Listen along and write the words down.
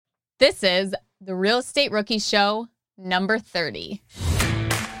This is the Real Estate Rookie Show, number 30.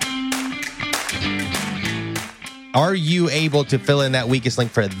 Are you able to fill in that weakest link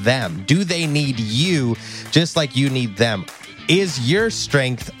for them? Do they need you just like you need them? Is your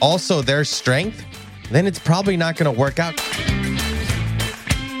strength also their strength? Then it's probably not going to work out.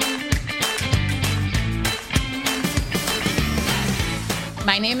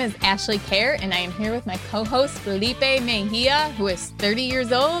 My name is Ashley Kerr, and I am here with my co-host Felipe Mejia, who is 30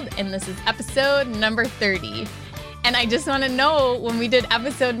 years old, and this is episode number 30. And I just want to know, when we did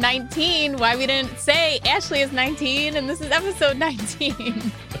episode 19, why we didn't say Ashley is 19 and this is episode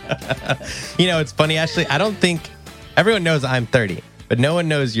 19. It's funny, Ashley. I don't think everyone knows I'm 30, but no one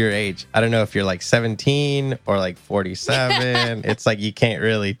knows your age. I don't know if you're like 17 or like 47. It's like you can't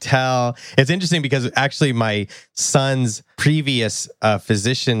really tell. It's interesting because actually my son's previous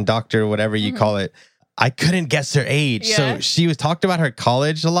physician, doctor, whatever you call it, I couldn't guess her age. Yeah. So she was talked about her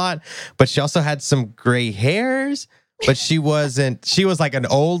college a lot, but she also had some gray hairs, but she was like an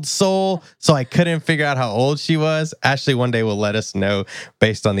old soul. So I couldn't figure out how old she was. Ashley one day will let us know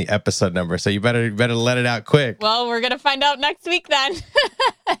based on the episode number. So you better let it out quick. Well, we're going to find out next week then.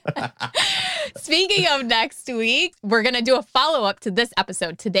 Speaking of next week, we're going to do a follow-up to this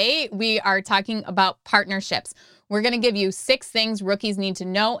episode. Today, we are talking about partnerships. We're going to give you 6 things rookies need to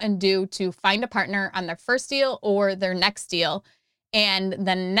know and do to find a partner on their first deal or their next deal. And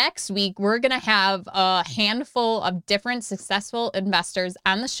then next week, we're going to have a handful of different successful investors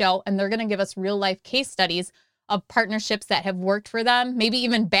on the show, and they're going to give us real-life case studies of partnerships that have worked for them, maybe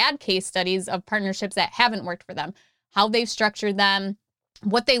even bad case studies of partnerships that haven't worked for them, how they've structured them,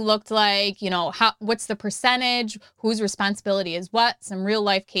 what they looked like, what's the percentage, whose responsibility is what, some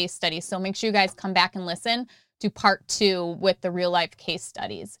real-life case studies. So make sure you guys come back and listen to part 2 with the real life case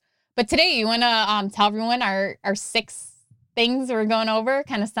studies. But today, you want to tell everyone our 6 things we're going over,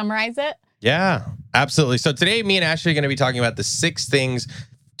 kind of summarize it? Yeah, absolutely. So today, me and Ashley are going to be talking about the 6 things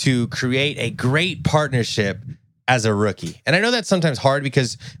to create a great partnership as a rookie. And I know that's sometimes hard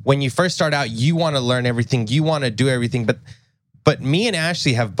because when you first start out, you want to learn everything, you want to do everything. But me and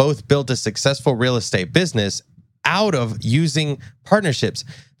Ashley have both built a successful real estate business out of using partnerships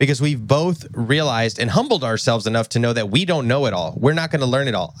because we've both realized and humbled ourselves enough to know that we don't know it all. We're not going to learn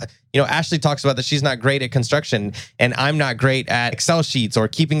it all. Ashley talks about that she's not great at construction and I'm not great at Excel sheets or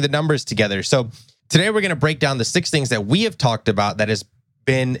keeping the numbers together. So today we're going to break down the 6 things that we have talked about that has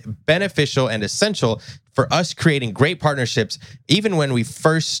been beneficial and essential for us creating great partnerships, even when we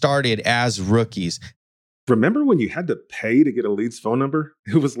first started as rookies. Remember when you had to pay to get a lead's phone number?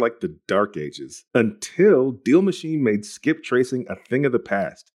 It was like the dark ages until Deal Machine made skip tracing a thing of the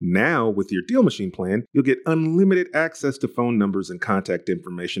past. Now, with your Deal Machine plan, you'll get unlimited access to phone numbers and contact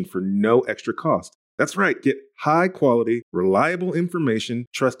information for no extra cost. That's right, get high quality, reliable information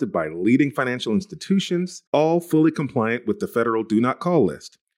trusted by leading financial institutions, all fully compliant with the federal Do Not Call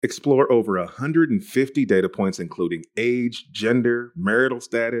list. Explore over 150 data points, including age, gender, marital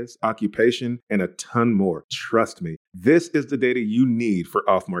status, occupation, and a ton more. Trust me, this is the data you need for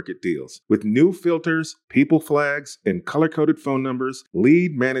off-market deals. With new filters, people flags, and color-coded phone numbers,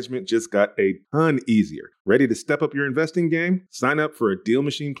 lead management just got a ton easier. Ready to step up your investing game? Sign up for a Deal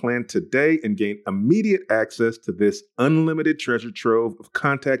Machine plan today and gain immediate access to this unlimited treasure trove of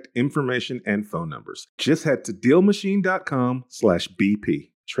contact information and phone numbers. Just head to dealmachine.com/BP.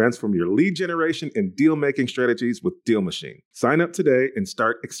 Transform your lead generation and deal-making strategies with Deal Machine. Sign up today and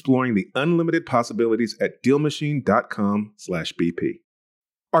start exploring the unlimited possibilities at dealmachine.com/BP.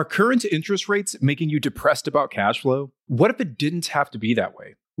 Are current interest rates making you depressed about cash flow? What if it didn't have to be that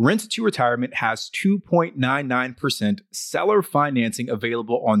way? Rent to Retirement has 2.99% seller financing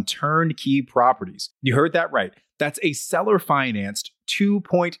available on turnkey properties. You heard that right. That's a seller-financed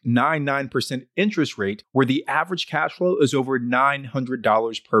 2.99% interest rate where the average cash flow is over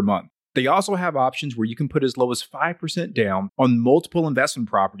 $900 per month. They also have options where you can put as low as 5% down on multiple investment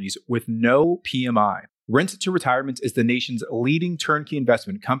properties with no PMI. Rent to Retirement is the nation's leading turnkey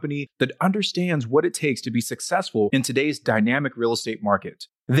investment company that understands what it takes to be successful in today's dynamic real estate market.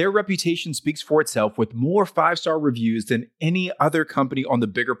 Their reputation speaks for itself with more 5-star reviews than any other company on the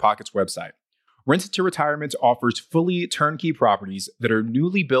BiggerPockets website. Rent to Retirement offers fully turnkey properties that are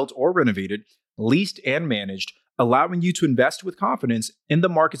newly built or renovated, leased and managed, allowing you to invest with confidence in the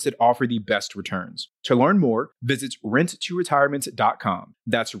markets that offer the best returns. To learn more, visit renttoretirement.com.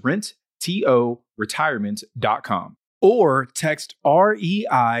 That's renttoretirement.com. Or text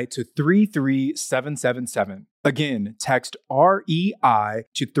REI to 33777. Again, text REI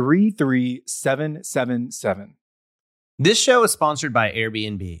to 33777. This show is sponsored by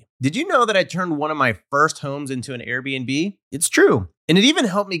Airbnb. Did you know that I turned one of my first homes into an Airbnb? It's true. And it even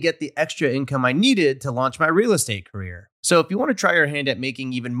helped me get the extra income I needed to launch my real estate career. So if you want to try your hand at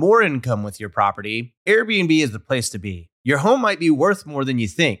making even more income with your property, Airbnb is the place to be. Your home might be worth more than you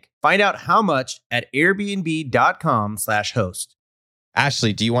think. Find out how much at airbnb.com/host.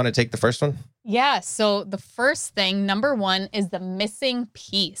 Ashley, do you want to take the first one? Yeah. So the first thing, number one, is the missing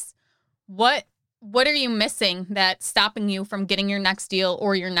piece. What are you missing that's stopping you from getting your next deal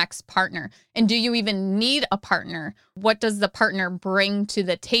or your next partner? And do you even need a partner? What does the partner bring to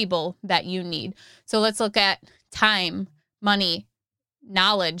the table that you need? So let's look at time, money,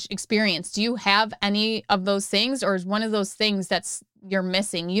 knowledge, experience. Do you have any of those things, or is one of those things that's you're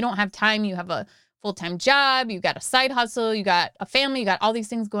missing? You don't have time. You have a full-time job, you got a side hustle, you got a family, you got all these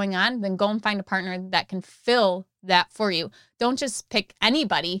things going on. Then go and find a partner that can fill that for you. Don't just pick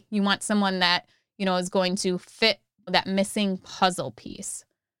anybody. You want someone that, you know, is going to fit that missing puzzle piece.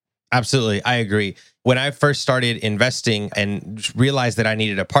 Absolutely. I agree. When I first started investing and realized that I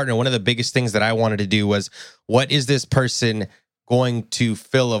needed a partner, one of the biggest things that I wanted to do was, what is this person going to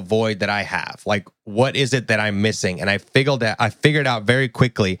fill a void that I have? Like, what is it that I'm missing? And I figured out very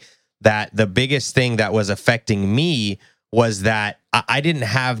quickly that the biggest thing that was affecting me was that I didn't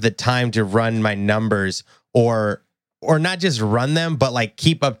have the time to run my numbers, or not just run them, but like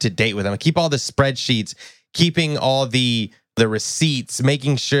keep up to date with them, keep all the spreadsheets, keeping all the receipts,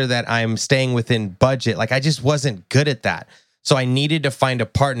 making sure that I'm staying within budget. Like, I just wasn't good at that. So I needed to find a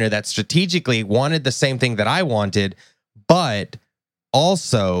partner that strategically wanted the same thing that I wanted, but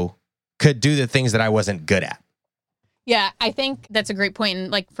also could do the things that I wasn't good at. Yeah, I think that's a great point.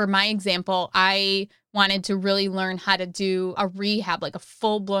 And like for my example, I wanted to really learn how to do a rehab, like a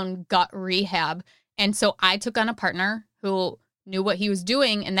full-blown gut rehab. And so I took on a partner who knew what he was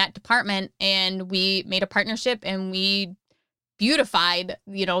doing in that department, and we made a partnership and we beautified,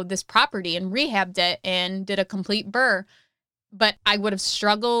 you know, this property and rehabbed it and did a complete burr. But I would have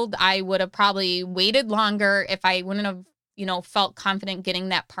struggled. I would have probably waited longer if I wouldn't have, you know, felt confident getting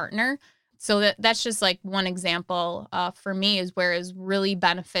that partner. So that's just like one example for me, is where it's really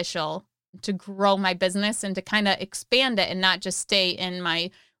beneficial to grow my business and to kind of expand it and not just stay in my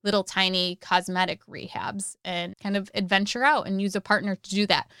little tiny cosmetic rehabs, and kind of adventure out and use a partner to do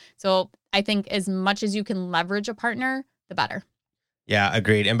that. So I think as much as you can leverage a partner, the better. Yeah,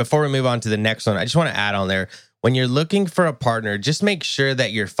 agreed. And before we move on to the next one, I just want to add on there, when you're looking for a partner, just make sure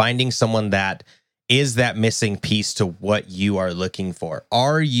that you're finding someone that is that missing piece to what you are looking for.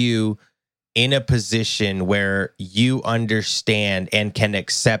 Are you in a position where you understand and can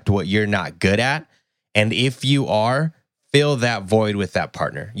accept what you're not good at? And if you are, fill that void with that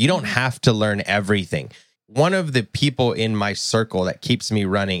partner. You don't have to learn everything. One of the people in my circle that keeps me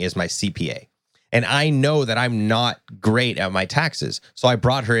running is my CPA. And I know that I'm not great at my taxes. So I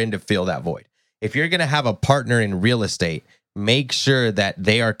brought her in to fill that void. If you're going to have a partner in real estate, make sure that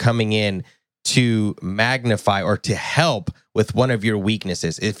they are coming in to magnify or to help with one of your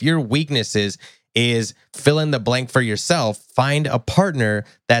weaknesses. If your weaknesses is fill in the blank for yourself, find a partner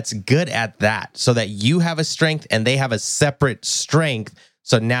that's good at that, so that you have a strength and they have a separate strength.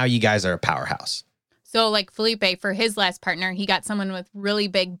 So now you guys are a powerhouse. So like Felipe, for his last partner, he got someone with really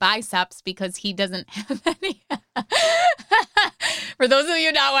big biceps because he doesn't have any. For those of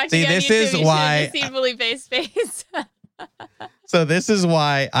you not watching on this YouTube, is you why should have seen Felipe's face. So this is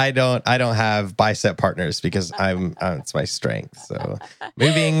why I don't have bicep partners, because it's my strength. So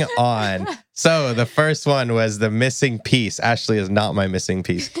moving on. So the first one was the missing piece. Ashley is not my missing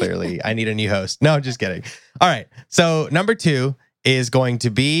piece, clearly. I need a new host. No, just kidding. All right. So number 2 is going to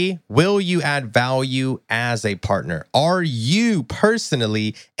be, will you add value as a partner? Are you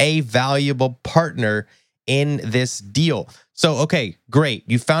personally a valuable partner in this deal? So, okay, great.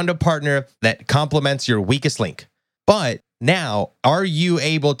 You found a partner that complements your weakest link. But now, are you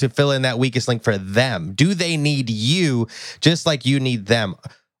able to fill in that weakest link for them? Do they need you just like you need them?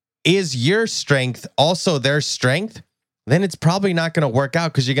 Is your strength also their strength? Then it's probably not going to work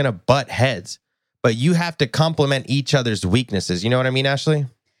out, because you're going to butt heads. But you have to complement each other's weaknesses. You know what I mean, Ashley?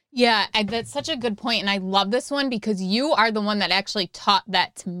 Yeah, that's such a good point. And I love this one because you are the one that actually taught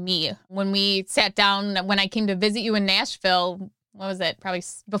that to me. When we sat down, when I came to visit you in Nashville, what was it? Probably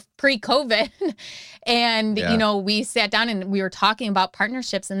pre-COVID. And, Yeah. you know, we sat down and we were talking about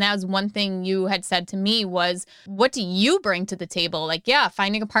partnerships. And that was one thing you had said to me was, what do you bring to the table? Like, yeah,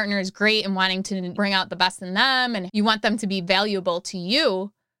 finding a partner is great and wanting to bring out the best in them. And you want them to be valuable to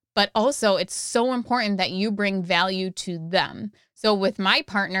you. But also, it's so important that you bring value to them. So with my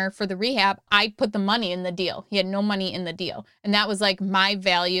partner for the rehab, I put the money in the deal. He had no money in the deal. And that was like my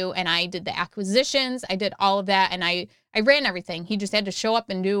value. And I did the acquisitions. I did all of that. And I ran everything. He just had to show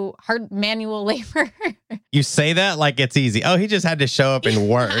up and do hard manual labor. You say that like it's easy. Oh, he just had to show up and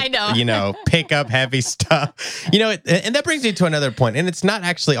work. I know. Pick up heavy stuff. And that brings me to another point. And it's not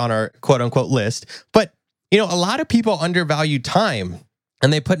actually on our quote unquote list, but a lot of people undervalue time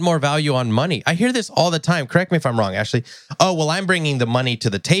and they put more value on money. I hear this all the time. Correct me if I'm wrong, Ashley. Oh, well, I'm bringing the money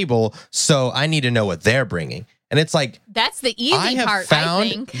to the table, so I need to know what they're bringing. And it's like, that's the easy part, I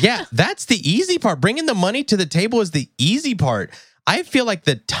think. Yeah, that's the easy part. Bringing the money to the table is the easy part. I feel like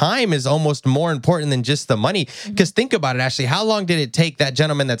the time is almost more important than just the money. Because think about it, Ashley. How long did it take that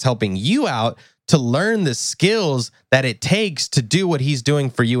gentleman that's helping you out to learn the skills that it takes to do what he's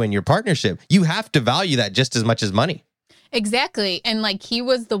doing for you in your partnership? You have to value that just as much as money. Exactly. And like he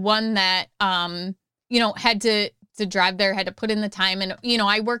was the one that, had to drive there, had to put in the time. And,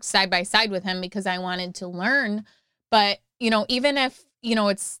 I worked side by side with him because I wanted to learn. But, even if,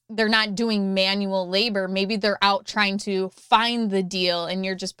 they're not doing manual labor, maybe they're out trying to find the deal and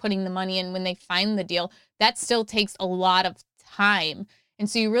you're just putting the money in when they find the deal. That still takes a lot of time. And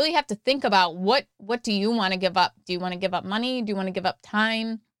so you really have to think about what do you want to give up? Do you want to give up money? Do you want to give up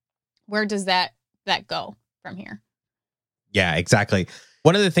time? Where does that go from here? Yeah, exactly.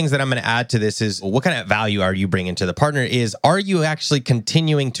 One of the things that I'm going to add to this is what kind of value are you bringing to the partner is, are you actually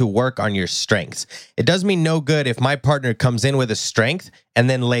continuing to work on your strengths? It does me no good if my partner comes in with a strength and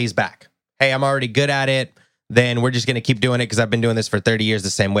then lays back. Hey, I'm already good at it. Then we're just going to keep doing it because I've been doing this for 30 years the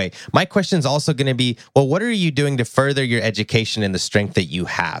same way. My question is also going to be, well, what are you doing to further your education in the strength that you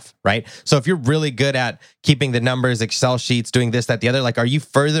have, right? So if you're really good at keeping the numbers, Excel sheets, doing this, that, the other, like, are you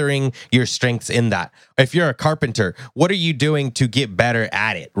furthering your strengths in that? If you're a carpenter, what are you doing to get better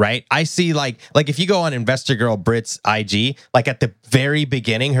at it, right? I see like if you go on Investor Girl Brit's IG, like at the very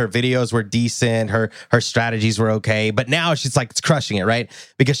beginning, her videos were decent, her strategies were okay, but now she's like, it's crushing it, right?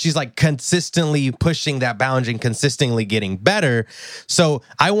 Because she's like consistently pushing that boundary and consistently getting better. So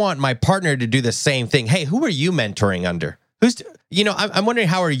I want my partner to do the same thing. Hey, who are you mentoring under? I'm wondering,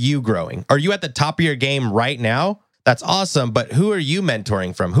 how are you growing? Are you at the top of your game right now? That's awesome. But who are you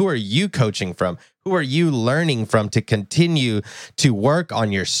mentoring from? Who are you coaching from? Who are you learning from to continue to work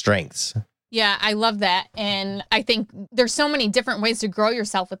on your strengths? Yeah, I love that. And I think there's so many different ways to grow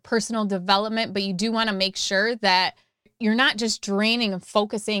yourself with personal development, but you do want to make sure that you're not just draining and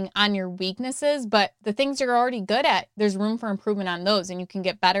focusing on your weaknesses, but the things you're already good at, there's room for improvement on those, and you can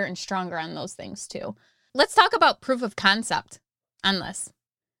get better and stronger on those things too. Let's talk about proof of concept on this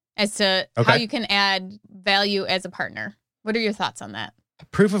as to how you can add value as a partner. What are your thoughts on that?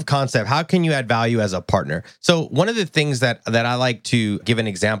 Proof of concept. How can you add value as a partner? So one of the things that I like to give an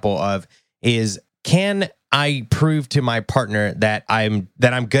example of is, can I prove to my partner that I'm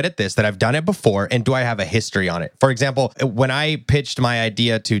good at this, that I've done it before, and do I have a history on it? For example, when I pitched my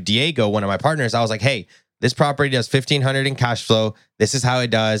idea to Diego, one of my partners, I was like, hey, this property does $1,500 in cash flow. This is how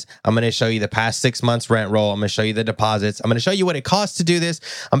it does. I'm going to show you the past 6 months rent roll. I'm going to show you the deposits. I'm going to show you what it costs to do this.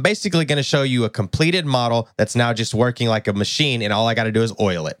 I'm basically going to show you a completed model that's now just working like a machine, and all I got to do is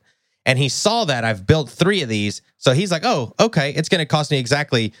oil it. And he saw that I've built 3 of these. So he's like, oh, okay, it's going to cost me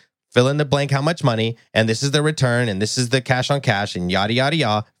exactly fill in the blank how much money, and this is the return, and this is the cash on cash, and yada, yada,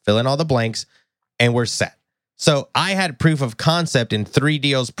 yada. Fill in all the blanks, and we're set. So I had proof of concept in 3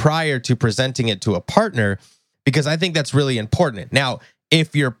 deals prior to presenting it to a partner, because I think that's really important. Now,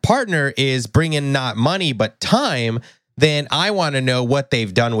 if your partner is bringing not money, but time, then I want to know what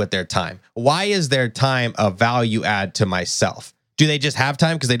they've done with their time. Why is their time a value add to myself? Do they just have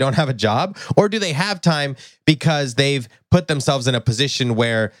time because they don't have a job? Or do they have time because they've put themselves in a position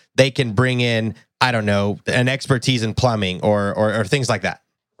where they can bring in, I don't know, an expertise in plumbing or things like that?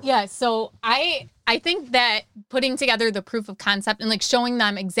 Yeah, so I think that putting together the proof of concept and like showing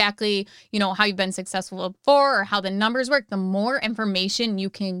them exactly, how you've been successful before or how the numbers work, the more information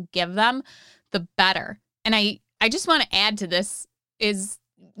you can give them, the better. And I just want to add to this is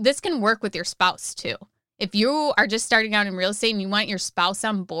this can work with your spouse too. If you are just starting out in real estate and you want your spouse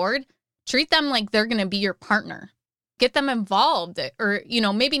on board, treat them like they're going to be your partner. Get them involved, or,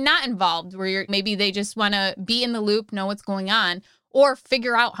 maybe not involved, where maybe they just want to be in the loop, know what's going on, or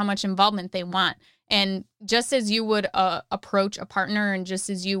figure out how much involvement they want. And just as you would approach a partner, and just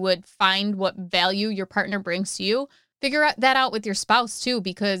as you would find what value your partner brings to you, figure that out with your spouse too,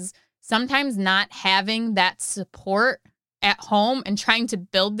 because sometimes not having that support at home and trying to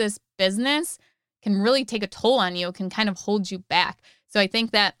build this business can really take a toll on you, can kind of hold you back. So I think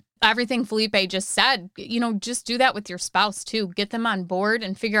that everything Felipe just said, just do that with your spouse too. Get them on board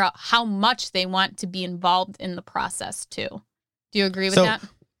and figure out how much they want to be involved in the process too. Do you agree with So, that?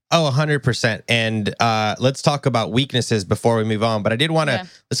 Oh, 100%. And let's talk about weaknesses before we move on. But I did want to,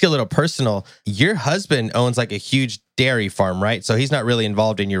 let's get a little personal. Your husband owns like a huge dairy farm, right? So he's not really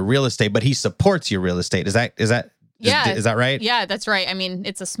involved in your real estate, but he supports your real estate. Is that right? Yeah, that's right. I mean,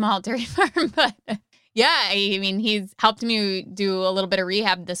 it's a small dairy farm, but yeah, I mean, he's helped me do a little bit of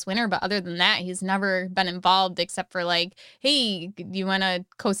rehab this winter, but other than that, he's never been involved except for like, hey, do you want to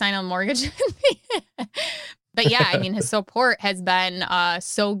co-sign a mortgage with me? But yeah, I mean, his support has been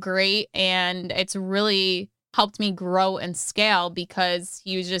so great, and it's really helped me grow and scale because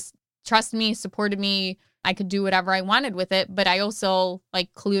he was just trusted me, supported me. I could do whatever I wanted with it, but I also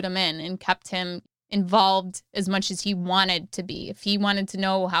like clued him in and kept him involved as much as he wanted to be. If he wanted to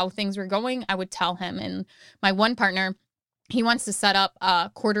know how things were going, I would tell him. And my one partner, he wants to set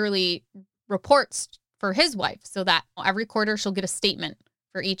up quarterly reports for his wife so that every quarter she'll get a statement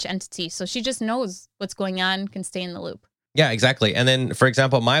for each entity. So she just knows what's going on, can stay in the loop. Yeah, exactly. And then, for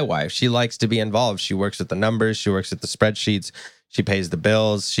example, my wife, she likes to be involved. She works with the numbers. She works with the spreadsheets. She pays the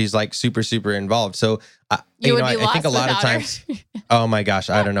bills. She's like super, super involved. So, I think a lot of times, oh my gosh,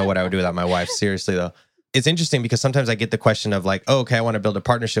 I don't know what I would do without my wife. Seriously, though. It's interesting because sometimes I get the question of like, oh, okay, I want to build a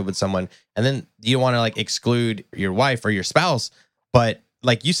partnership with someone. And then you want to like exclude your wife or your spouse. But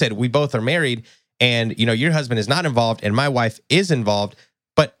like you said, we both are married and, your husband is not involved and my wife is involved.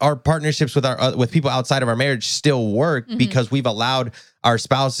 But our partnerships with people outside of our marriage still work because we've allowed our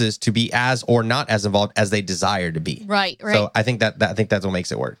spouses to be as or not as involved as they desire to be. Right. So I think that's what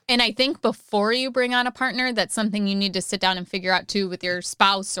makes it work. And I think before you bring on a partner, that's something you need to sit down and figure out too with your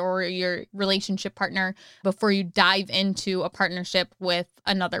spouse or your relationship partner before you dive into a partnership with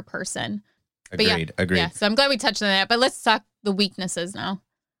another person. Agreed. Yeah, so I'm glad we touched on that. But let's talk the weaknesses now.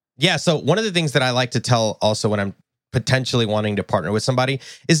 Yeah. So one of the things that I like to tell also when I'm potentially wanting to partner with somebody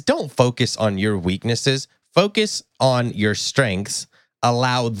is don't focus on your weaknesses. Focus on your strengths.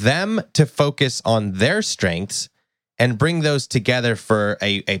 Allow them to focus on their strengths and bring those together for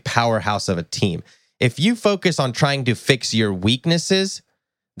a powerhouse of a team. If you focus on trying to fix your weaknesses,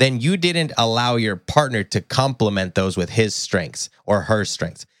 then you didn't allow your partner to complement those with his strengths or her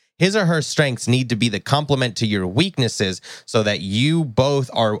strengths. His or her strengths need to be the complement to your weaknesses so that you both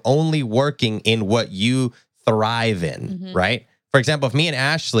are only working in what you thrive in, right? For example, if me and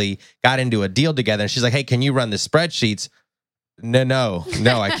Ashley got into a deal together and she's like, hey, can you run the spreadsheets? No,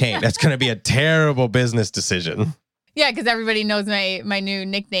 I can't. That's going to be a terrible business decision. Yeah, because everybody knows my new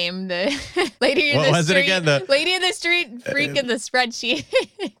nickname, the lady in what the was street. It again? Lady in the street, freak in the spreadsheet.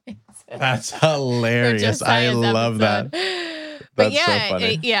 That's hilarious. I love that. But That's so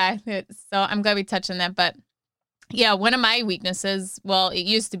funny. So I'm glad we touched on that. But yeah, one of my weaknesses, well, it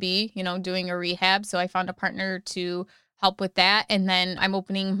used to be, doing a rehab. So I found a partner to help with that. And then I'm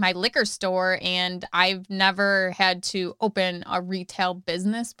opening my liquor store and I've never had to open a retail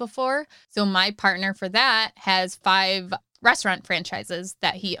business before. So my partner for that has 5 restaurant franchises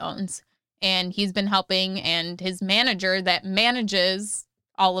that he owns. And he's been helping, and his manager that manages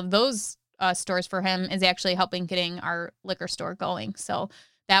all of those stores for him is actually helping getting our liquor store going. So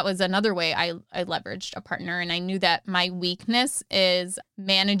that was another way I leveraged a partner. And I knew that my weakness is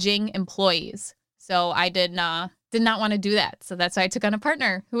managing employees. So I did not want to do that. So that's why I took on a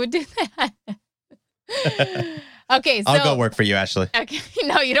partner who would do that. Okay. So I'll go work for you, Ashley. Okay.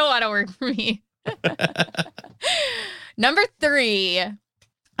 No, you don't want to work for me. Number 3.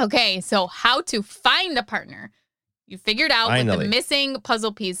 Okay. So how to find a partner. You figured out what the missing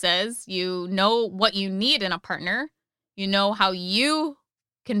puzzle pieces. You know what you need in a partner. You know how you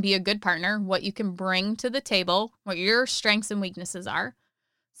can be a good partner, what you can bring to the table, what your strengths and weaknesses are.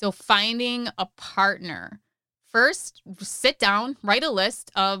 So finding a partner. First, sit down, write a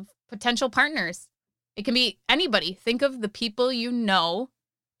list of potential partners. It can be anybody. Think of the people you know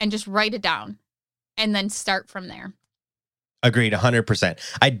and just write it down and then start from there. Agreed, 100%.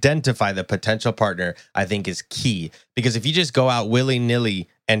 Identify the potential partner, I think, is key. Because if you just go out willy-nilly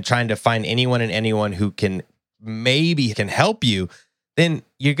and trying to find anyone and anyone who can help you, then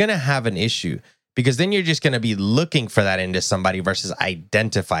you're going to have an issue. Because then you're just going to be looking for that into somebody versus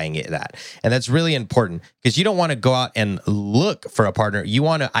identifying that. And that's really important because you don't want to go out and look for a partner. You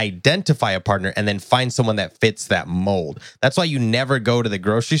want to identify a partner and then find someone that fits that mold. That's why you never go to the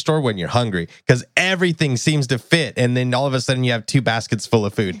grocery store when you're hungry because everything seems to fit. And then all of a sudden you have 2 baskets full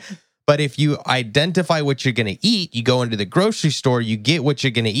of food. But if you identify what you're going to eat, you go into the grocery store, you get what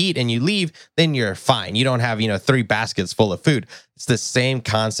you're going to eat and you leave, then you're fine. You don't have, 3 baskets full of food. It's the same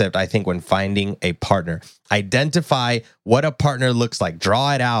concept, I think, when finding a partner. Identify what a partner looks like.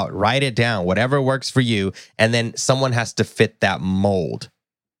 Draw it out, write it down, whatever works for you. And then someone has to fit that mold.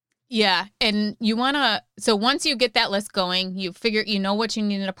 Yeah. And you want to, so once you get that list going, you know what you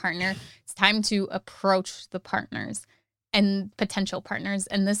need in a partner. It's time to approach the partners and potential partners.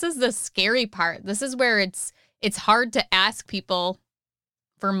 And this is the scary part. This is where it's hard to ask people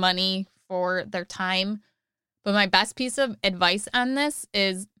for money for their time. But my best piece of advice on this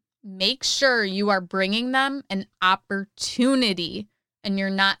is make sure you are bringing them an opportunity and you're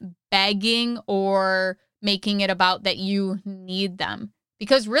not begging or making it about that you need them.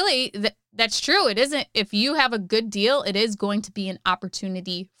 Because really, that's true. It isn't. If you have a good deal, it is going to be an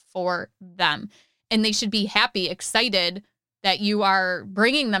opportunity for them. And they should be happy, excited that you are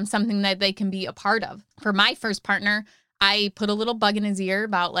bringing them something that they can be a part of. For my first partner, I put a little bug in his ear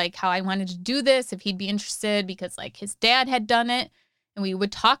about like how I wanted to do this, if he'd be interested, because like his dad had done it and we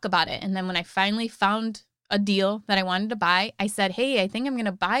would talk about it. And then when I finally found a deal that I wanted to buy, I said, hey, I think I'm going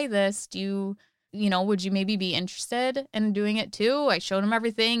to buy this. Would you maybe be interested in doing it too? I showed him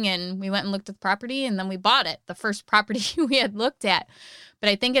everything and we went and looked at the property and then we bought it, the first property we had looked at. But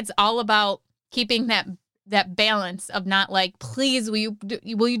I think it's all about keeping that balance of not like, please, will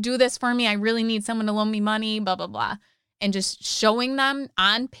you do this for me? I really need someone to loan me money, blah, blah, blah. And just showing them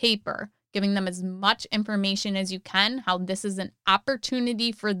on paper, giving them as much information as you can, how this is an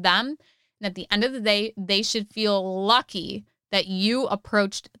opportunity for them. And at the end of the day, they should feel lucky that you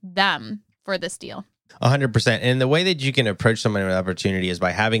approached them for this deal. 100%. And the way that you can approach someone with opportunity is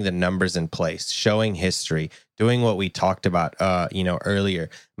by having the numbers in place, showing history, doing what we talked about, earlier,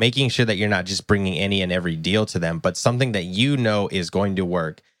 making sure that you're not just bringing any and every deal to them, but something that you know is going to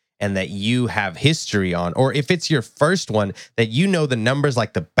work and that you have history on. Or if it's your first one, that you know the numbers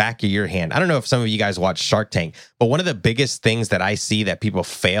like the back of your hand. I don't know if some of you guys watch Shark Tank, but one of the biggest things that I see that people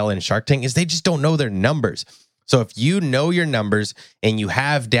fail in Shark Tank is they just don't know their numbers. So if you know your numbers and you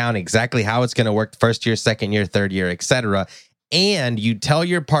have down exactly how it's going to work first year, second year, third year, etc., and you tell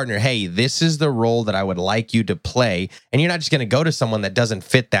your partner, hey, this is the role that I would like you to play, and you're not just going to go to someone that doesn't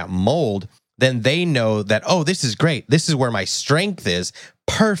fit that mold, then they know that, oh, this is great. This is where my strength is.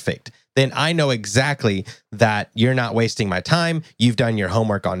 Perfect. Then I know exactly that you're not wasting my time. You've done your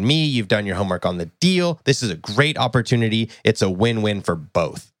homework on me. You've done your homework on the deal. This is a great opportunity. It's a win-win for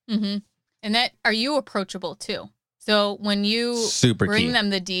both. Mm-hmm. And are you approachable too? So when you bring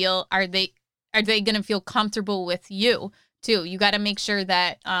them the deal, are they going to feel comfortable with you too? You got to make sure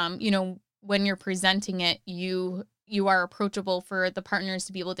that, when you're presenting it, you are approachable for the partners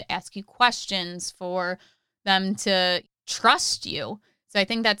to be able to ask you questions, for them to trust you. So I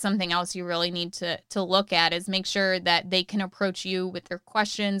think that's something else you really need to look at, is make sure that they can approach you with their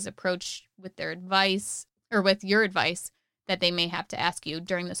questions, approach with their advice or with your advice that they may have to ask you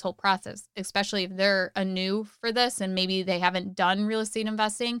during this whole process, especially if they're new for this and maybe they haven't done real estate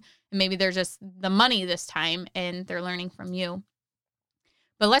investing and maybe they're just the money this time and they're learning from you.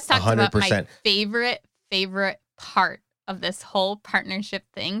 But let's talk 100%. About my favorite part of this whole partnership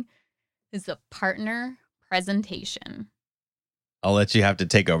thing is the partner presentation. I'll let you have to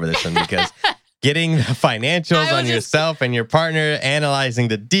take over this one because getting the financials on yourself and your partner, analyzing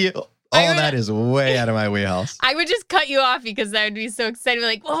the deal, that is way out of my wheelhouse. I would just cut you off because I would be so excited.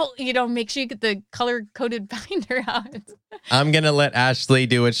 Like, well, make sure you get the color-coded binder out. I'm going to let Ashley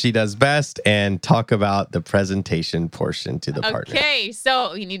do what she does best and talk about the presentation portion to the partner. Okay,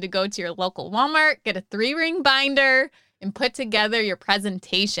 so you need to go to your local Walmart, get a 3-ring binder, and put together your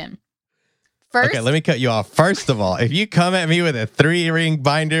presentation. First, okay, let me cut you off. First of all, if you come at me with a 3-ring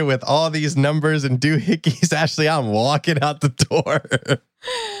binder with all these numbers and doohickeys, Ashley, I'm walking out the door.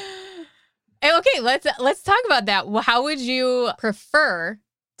 Okay, let's talk about that. How would you prefer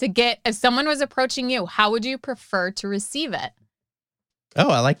to get, if someone was approaching you, how would you prefer to receive it?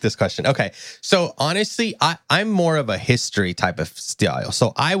 Oh, I like this question. Okay. So honestly, I'm more of a history type of style.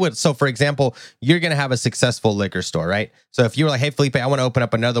 So for example, you're going to have a successful liquor store, right? So if you were like, hey, Felipe, I want to open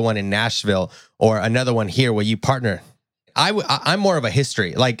up another one in Nashville or another one here, will you partner? I'm more of a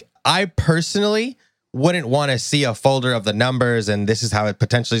history. Like, I personally wouldn't want to see a folder of the numbers and this is how it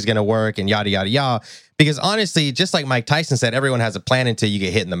potentially is going to work and yada, yada, yada. Because honestly, just like Mike Tyson said, everyone has a plan until you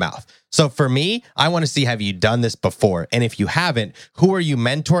get hit in the mouth. So for me, I want to see, have you done this before? And if you haven't, who are you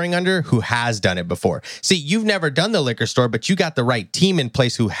mentoring under who has done it before? See, you've never done the liquor store, but you got the right team in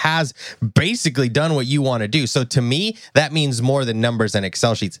place who has basically done what you want to do. So to me, that means more than numbers and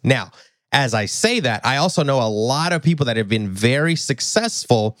Excel sheets. Now, as I say that, I also know a lot of people that have been very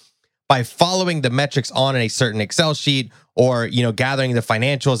successful by following the metrics on a certain Excel sheet or, gathering the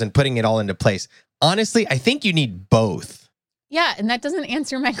financials and putting it all into place. Honestly, I think you need both. Yeah, and that doesn't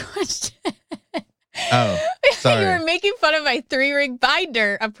answer my question. Oh, sorry. You were making fun of my 3-ring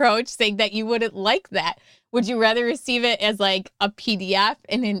binder approach, saying that you wouldn't like that. Would you rather receive it as like a PDF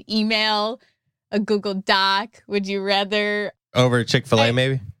in an email, a Google Doc? Would you rather Over Chick-fil-A,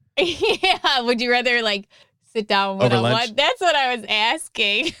 maybe? yeah, would you rather like sit down Over one-on-one? lunch? That's what I was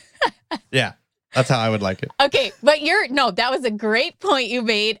asking. Yeah, that's how I would like it. Okay, but that was a great point you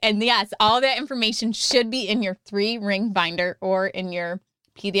made. And yes, all that information should be in your 3-ring binder or in your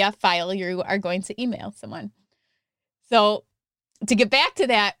PDF file you are going to email someone. So to get back to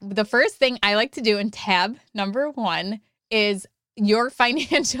that, the first thing I like to do in tab number 1 is your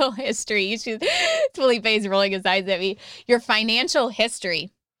financial history. Felipe is rolling his eyes at me. Your financial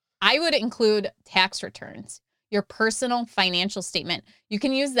history. I would include tax returns, your personal financial statement. You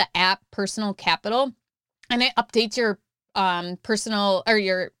can use the app Personal Capital, and it updates your personal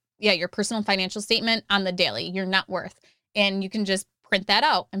financial statement on the daily, your net worth. And you can just print that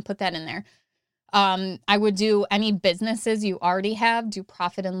out and put that in there. I would do any businesses you already have, do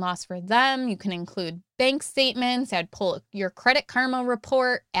profit and loss for them. You can include bank statements. I'd pull your Credit Karma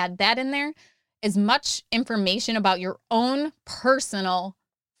report, add that in there. As much information about your own personal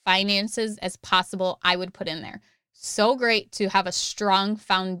finances as possible, I would put in there. So great to have a strong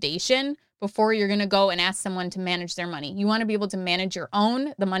foundation before you're going to go and ask someone to manage their money. You want to be able to manage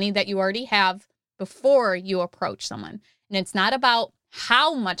the money that you already have before you approach someone. And it's not about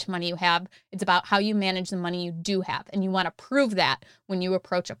how much money you have. It's about how you manage the money you do have. And you want to prove that when you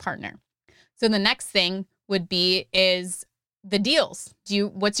approach a partner. So the next thing would be is the deals.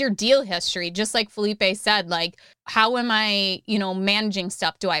 What's your deal history? Just like Felipe said, like, how am I, managing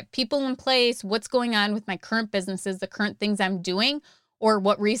stuff? Do I have people in place? What's going on with my current businesses, the current things I'm doing? Or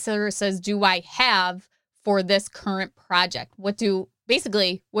what resources do I have for this current project? What do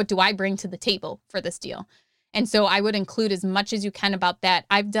I bring to the table for this deal? And so I would include as much as you can about that.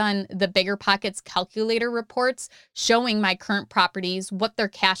 I've done the Bigger Pockets calculator reports showing my current properties, what they're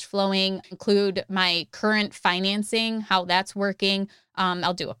cash flowing, include my current financing, how that's working.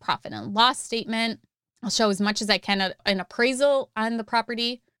 I'll do a profit and loss statement. I'll show as much as I can an appraisal on the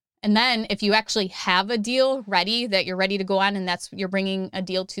property. And then if you actually have a deal ready that you're ready to go on and you're bringing a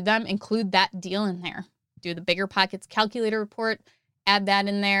deal to them, include that deal in there. Do the Bigger Pockets calculator report, add that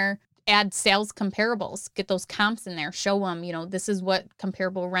in there. Add sales comparables, get those comps in there, show them, this is what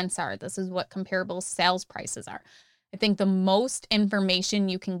comparable rents are. This is what comparable sales prices are. I think the most information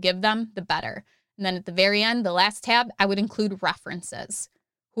you can give them, the better. And then at the very end, the last tab, I would include references.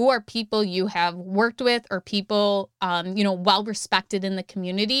 Who are people you have worked with or people, well-respected in the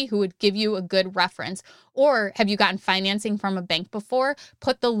community who would give you a good reference? Or have you gotten financing from a bank before?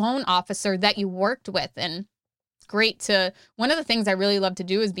 Put the loan officer that you worked with in. One of the things I really love to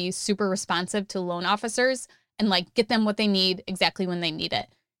do is be super responsive to loan officers and get them what they need exactly when they need it.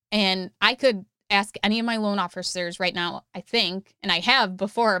 And I could ask any of my loan officers right now, I think, and I have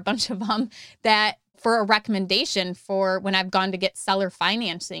before a bunch of them, that for a recommendation for when I've gone to get seller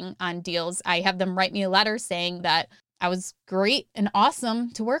financing on deals, I have them write me a letter saying that I was great and awesome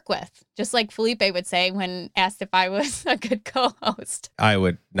to work with. Just like Felipe would say when asked if I was a good co-host. I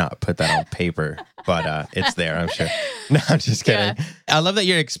would not put that on paper, but it's there, I'm sure. No, I'm just kidding. Yeah. I love that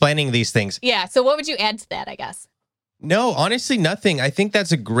you're explaining these things. Yeah. So what would you add to that, I guess? No, honestly, nothing. I think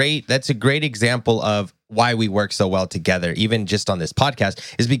that's a great example of why we work so well together, even just on this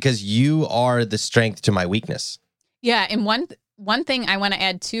podcast, is because you are the strength to my weakness. Yeah. And one thing I want to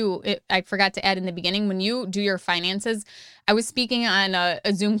add too, I forgot to add in the beginning, when you do your finances, I was speaking on a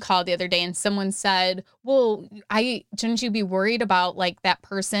Zoom call the other day and someone said, well, shouldn't you be worried about that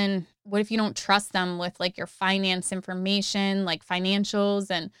person? What if you don't trust them with your finance information,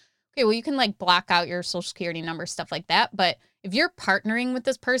 financials? And okay, well, you can block out your social security number, stuff like that. But if you're partnering with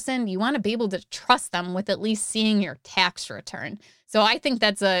this person, you want to be able to trust them with at least seeing your tax return. So I think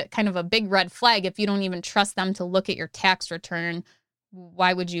that's a kind of a big red flag. If you don't even trust them to look at your tax return,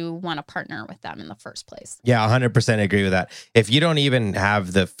 why would you want to partner with them in the first place? Yeah, 100% agree with that. If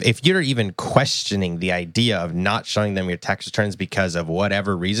you're even questioning the idea of not showing them your tax returns because of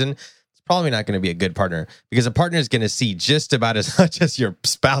whatever reason, it's probably not going to be a good partner, because a partner is going to see just about as much as your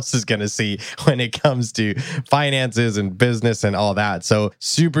spouse is going to see when it comes to finances and business and all that. So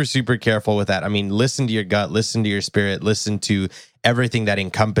super, super careful with that. I mean, listen to your gut, listen to your spirit, listen to everything that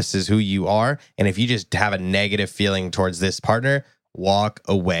encompasses who you are. And if you just have a negative feeling towards this partner, walk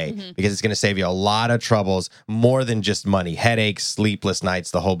away, because it's going to save you a lot of troubles, more than just money, headaches, sleepless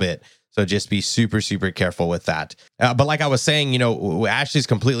nights, the whole bit. So just be super, super careful with that. But like I was saying, Ashley's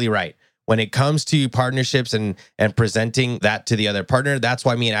completely right. When it comes to partnerships and presenting that to the other partner, that's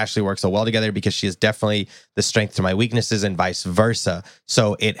why me and Ashley work so well together, because she is definitely the strength to my weaknesses and vice versa.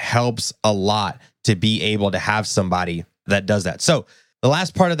 So it helps a lot to be able to have somebody that does that. So The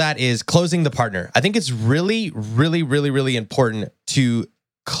last part of that is closing the partner. I think it's really, really, really, really important to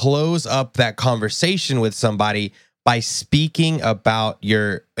close up that conversation with somebody by speaking about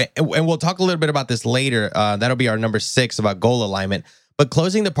and we'll talk a little bit about this later. That'll be our number 6 about goal alignment. But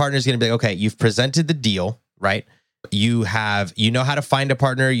closing the partner is going to be like, okay, you've presented the deal, right? You know how to find a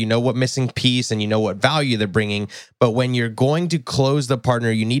partner, you know what missing piece, and you know what value they're bringing. But when you're going to close the partner,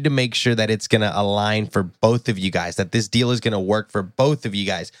 you need to make sure that it's going to align for both of you guys, that this deal is going to work for both of you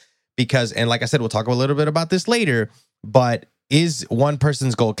guys. Because, and like I said, we'll talk a little bit about this later, but is one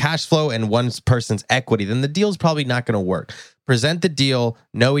person's goal cash flow and one person's equity, then the deal's probably not going to work. Present the deal,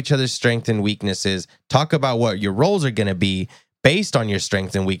 know each other's strengths and weaknesses, talk about what your roles are going to be based on your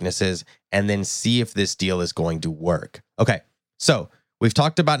strengths and weaknesses, and then see if this deal is going to work. Okay, so we've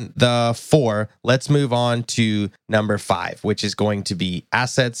talked about the 4. Let's move on to number 5, which is going to be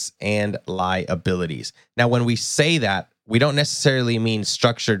assets and liabilities. Now, when we say that, we don't necessarily mean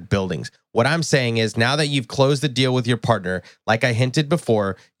structured buildings. What I'm saying is now that you've closed the deal with your partner, like I hinted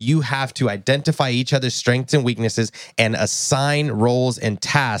before, you have to identify each other's strengths and weaknesses and assign roles and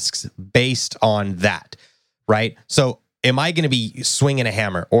tasks based on that, right? So am I going to be swinging a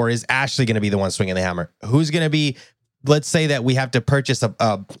hammer, or is Ashley going to be the one swinging the hammer? Who's going to be, let's say that we have to purchase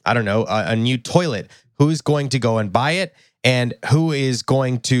a new toilet. Who's going to go and buy it? And who is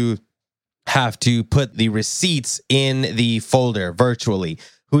going to have to put the receipts in the folder virtually?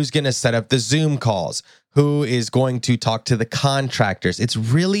 Who's going to set up the Zoom calls? Who is going to talk to the contractors? It's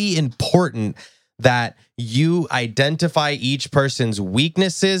really important that you identify each person's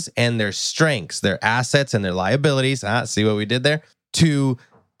weaknesses and their strengths, their assets and their liabilities. See what we did there? To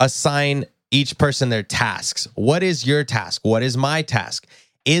assign each person their tasks. What is your task? What is my task?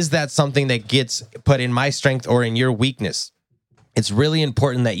 Is that something that gets put in my strength or in your weakness? It's really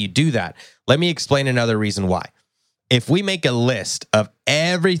important that you do that. Let me explain another reason why. If we make a list of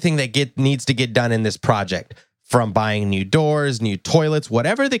everything that needs to get done in this project, from buying new doors, new toilets,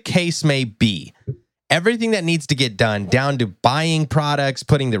 whatever the case may be, everything that needs to get done, down to buying products,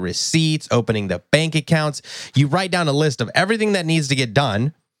 putting the receipts, opening the bank accounts, you write down a list of everything that needs to get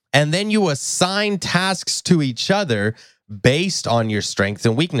done, and then you assign tasks to each other based on your strengths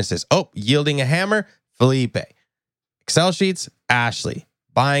and weaknesses. Oh, yielding a hammer, Felipe. Excel sheets, Ashley.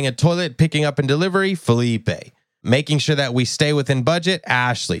 Buying a toilet, picking up and delivery, Felipe. Making sure that we stay within budget,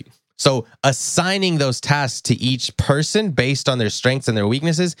 Ashley. So assigning those tasks to each person based on their strengths and their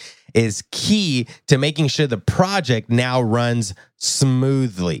weaknesses is key to making sure the project now runs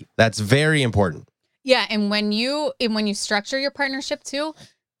smoothly. That's very important. Yeah, and when you structure your partnership too,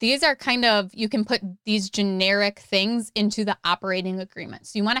 these are kind of, you can put these generic things into the operating agreement.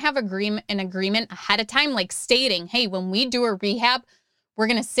 So you want to have an agreement ahead of time, like stating, hey, when we do a rehab, we're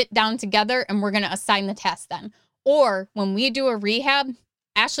going to sit down together and we're going to assign the task then. Or when we do a rehab,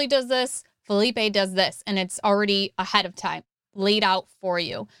 Ashley does this, Felipe does this, and it's already ahead of time, laid out for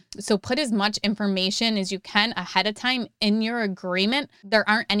you. So put as much information as you can ahead of time in your agreement. There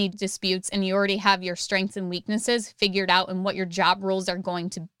aren't any disputes, and you already have your strengths and weaknesses figured out and what your job roles are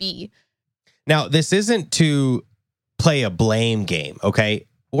going to be. Now, this isn't to play a blame game, okay?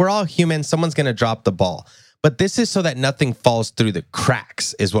 We're all human. Someone's going to drop the ball. But this is so that nothing falls through the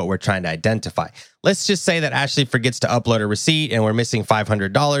cracks is what we're trying to identify. Let's just say that Ashley forgets to upload a receipt and we're missing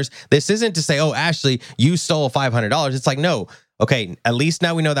 $500. This isn't to say, oh, Ashley, you stole $500. It's like, no. Okay, at least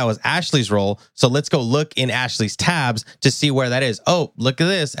now we know that was Ashley's role. So let's go look in Ashley's tabs to see where that is. Oh, look at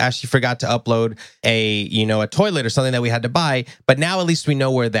this. Ashley forgot to upload a toilet or something that we had to buy. But now at least we know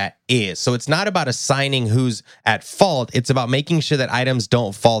where that is. So it's not about assigning who's at fault. It's about making sure that items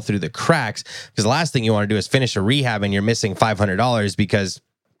don't fall through the cracks. Because the last thing you want to do is finish a rehab and you're missing $500 because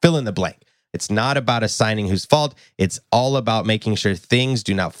fill in the blank. It's not about assigning whose fault. It's all about making sure things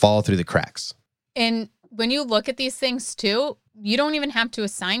do not fall through the cracks. And when you look at these things too, you don't even have to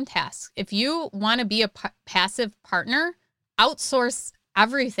assign tasks. If you want to be a passive partner, outsource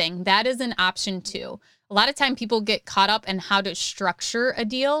everything. That is an option too. A lot of time people get caught up in how to structure a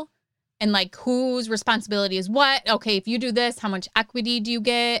deal and like whose responsibility is what. Okay, if you do this, how much equity do you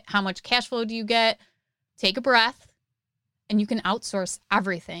get? How much cash flow do you get? Take a breath and you can outsource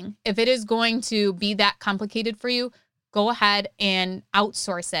everything. If it is going to be that complicated for you, go ahead and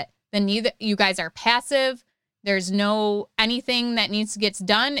outsource it. Then neither you guys are passive. There's no anything that needs to get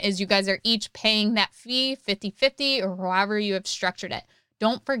done is you guys are each paying that fee 50-50 or however you have structured it.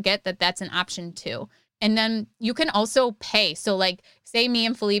 Don't forget that that's an option too. And then you can also pay. So like say me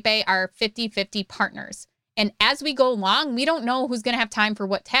and Felipe are 50-50 partners. And as we go along, we don't know who's going to have time for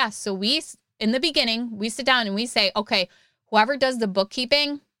what tasks. So in the beginning, we sit down and we say, okay, whoever does the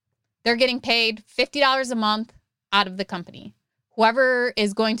bookkeeping, they're getting paid $50 a month out of the company. whoever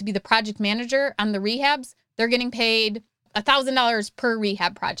is going to be the project manager on the rehabs, they're getting paid $1,000 per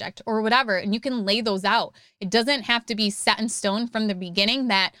rehab project or whatever. And you can lay those out. It doesn't have to be set in stone from the beginning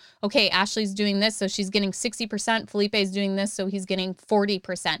that, okay, Ashley's doing this, so she's getting 60%. Felipe is doing this, so he's getting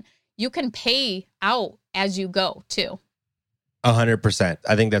 40%. You can pay out as you go too. 100%.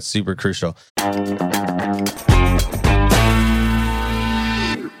 I think that's super crucial.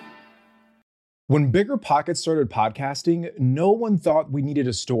 When Bigger Pockets started podcasting, no one thought we needed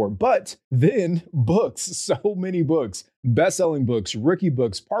a store, but then books, so many books, best-selling books, rookie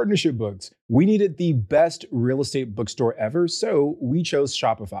books, partnership books. We needed the best real estate bookstore ever, so we chose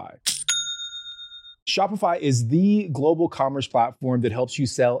Shopify. Shopify is the global commerce platform that helps you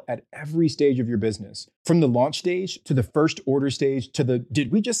sell at every stage of your business. From the launch stage to the first order stage to the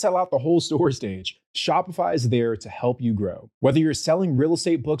did we just sell out the whole store stage? Shopify is there to help you grow. Whether you're selling real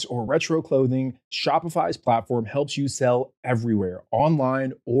estate books or retro clothing, Shopify's platform helps you sell everywhere,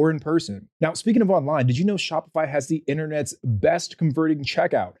 online or in person. Now, speaking of online, did you know Shopify has the internet's best converting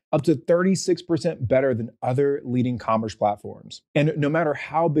checkout, up to 36% better than other leading commerce platforms? And no matter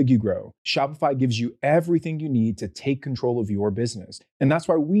how big you grow, Shopify gives you everything you need to take control of your business. And that's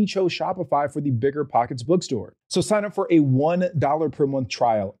why we chose Shopify for the Bigger Pockets bookstore. So sign up for a $1 per month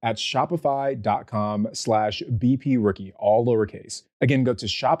trial at shopify.com/BPRookie, all lowercase. Again, go to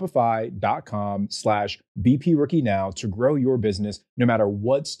shopify.com/BPRookie now to grow your business no matter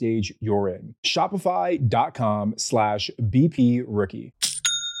what stage you're in. Shopify.com/BPRookie.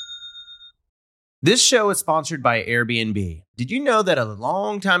 This show is sponsored by Airbnb. Did you know that a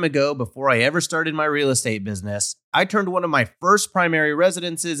long time ago, before I ever started my real estate business, I turned one of my first primary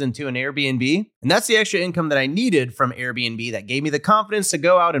residences into an Airbnb? And that's the extra income that I needed from Airbnb that gave me the confidence to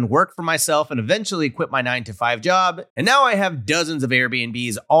go out and work for myself and eventually quit my 9-to-5 job. And now I have dozens of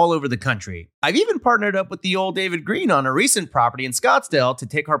Airbnbs all over the country. I've even partnered up with the old David Green on a recent property in Scottsdale to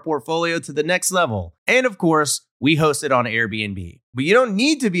take our portfolio to the next level. And of course, we host it on Airbnb. But you don't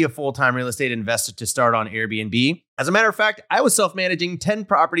need to be a full-time real estate investor to start on Airbnb. As a matter of fact, I was self-managing 10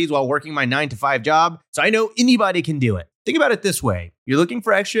 properties while working my 9-to-5 job, so I know anybody can do it. Think about it this way. You're looking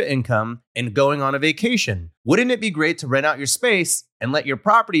for extra income and going on a vacation. Wouldn't it be great to rent out your space and let your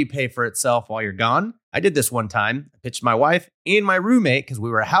property pay for itself while you're gone? I did this one time. I pitched my wife and my roommate, because we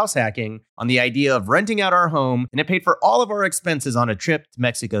were house hacking, on the idea of renting out our home, and it paid for all of our expenses on a trip to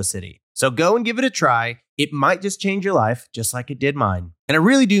Mexico City. So go and give it a try. It might just change your life, just like it did mine. And I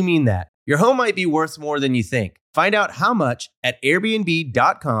really do mean that. Your home might be worth more than you think. Find out how much at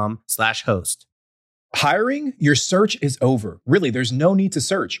airbnb.com/host. Hiring? Your search is over. Really, there's no need to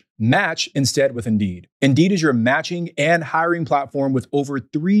search. Match instead with Indeed. Indeed is your matching and hiring platform with over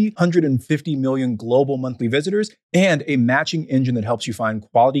 350 million global monthly visitors and a matching engine that helps you find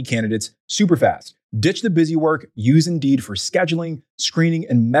quality candidates super fast. Ditch the busy work. Use Indeed for scheduling, screening,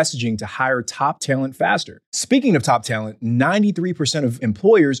 and messaging to hire top talent faster. Speaking of top talent, 93% of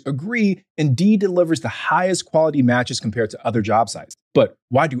employers agree Indeed delivers the highest quality matches compared to other job sites. But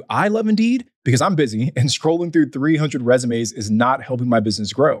why do I love Indeed? Because I'm busy and scrolling through 300 resumes is not helping my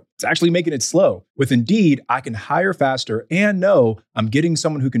business grow. It's actually making it slow. With Indeed, I can hire faster and know I'm getting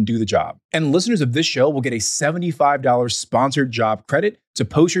someone who can do the job. And listeners of this show will get a $75 sponsored job credit to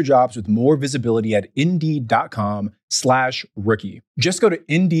post your jobs with more visibility at Indeed.com/rookie. Just go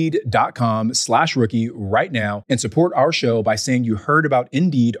to Indeed.com/rookie right now and support our show by saying you heard about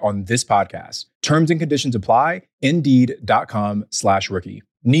Indeed on this podcast. Terms and conditions apply. Indeed.com/rookie.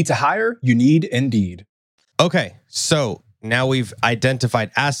 Need to hire? You need Indeed. Okay, so now we've identified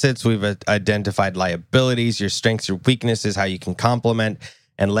assets, we've identified liabilities, your strengths, your weaknesses, how you can complement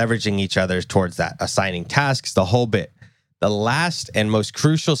and leveraging each other towards that, assigning tasks, the whole bit. The last and most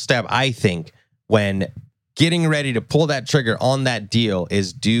crucial step, I think, when getting ready to pull that trigger on that deal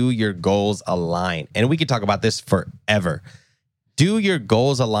is, do your goals align? And we could talk about this forever. Do your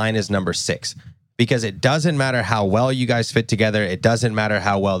goals align is number 6. Because it doesn't matter how well you guys fit together. It doesn't matter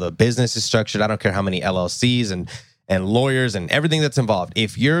how well the business is structured. I don't care how many LLCs and lawyers and everything that's involved.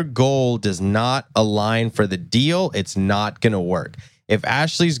 If your goal does not align for the deal, it's not going to work. If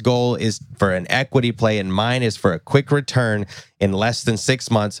Ashley's goal is for an equity play and mine is for a quick return in less than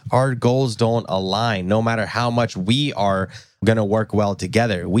 6 months, our goals don't align. No matter how much we are going to work well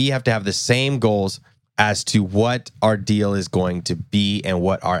together, we have to have the same goals as to what our deal is going to be and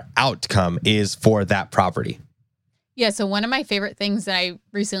what our outcome is for that property. Yeah, so one of my favorite things that I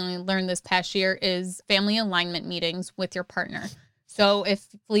recently learned this past year is family alignment meetings with your partner. So if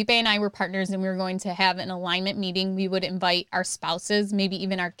Felipe and I were partners and we were going to have an alignment meeting, we would invite our spouses, maybe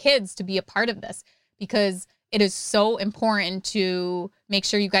even our kids, to be a part of this, because it is so important to make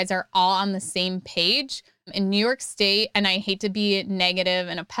sure you guys are all on the same page. In New York State, and I hate to be negative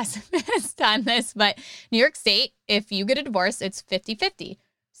and a pessimist on this, but New York State, if you get a divorce, it's 50-50.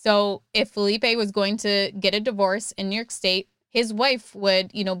 So if Felipe was going to get a divorce in New York State, his wife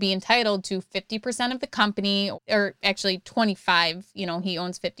would, be entitled to 50% of the company, or actually 25, he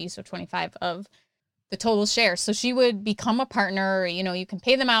owns 50, so 25 of the total share. So she would become a partner, you can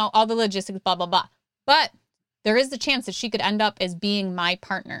pay them out, all the logistics, blah, blah, blah. But there is the chance that she could end up as being my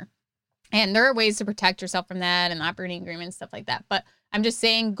partner. And there are ways to protect yourself from that and operating agreements, stuff like that. But I'm just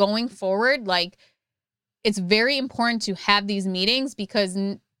saying, going forward, it's very important to have these meetings, because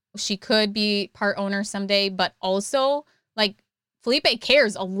she could be part owner someday, but also Felipe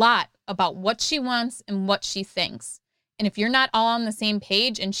cares a lot about what she wants and what she thinks. And if you're not all on the same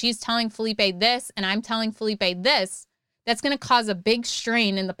page and she's telling Felipe this and I'm telling Felipe this, that's going to cause a big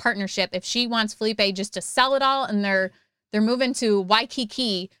strain in the partnership if she wants Felipe just to sell it all and they're moving to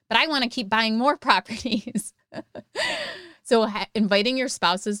Waikiki, but I want to keep buying more properties. So inviting your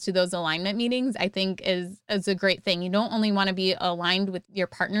spouses to those alignment meetings, I think is a great thing. You don't only want to be aligned with your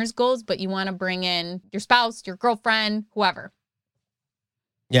partner's goals, but you want to bring in your spouse, your girlfriend, whoever.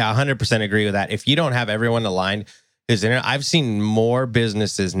 Yeah, 100% agree with that. If you don't have everyone aligned, because I've seen more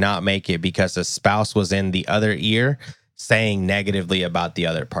businesses not make it because a spouse was in the other ear saying negatively about the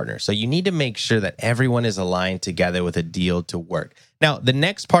other partner. So you need to make sure that everyone is aligned together with a deal to work. Now, the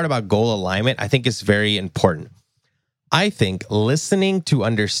next part about goal alignment, I think is very important. I think listening to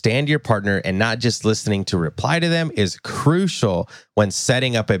understand your partner and not just listening to reply to them is crucial when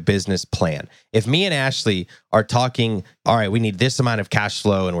setting up a business plan. If me and Ashley are talking, all right, we need this amount of cash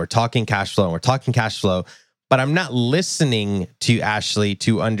flow, and we're talking cash flow, but I'm not listening to Ashley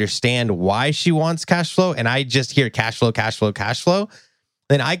to understand why she wants cash flow, and I just hear cash flow,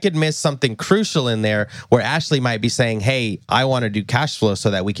 then I could miss something crucial in there where Ashley might be saying, hey, I want to do cash flow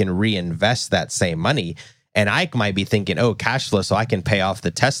so that we can reinvest that same money. And I might be thinking, oh, cash flow, so I can pay off the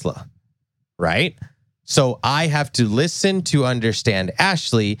Tesla, right? So I have to listen to understand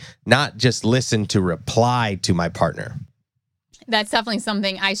Ashley, not just listen to reply to my partner. That's definitely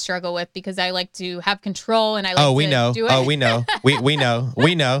something I struggle with, because I like to have control and I like to do it. Oh, we know.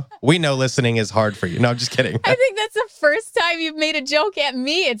 We know listening is hard for you. No, I'm just kidding. I think that's the first time you've made a joke at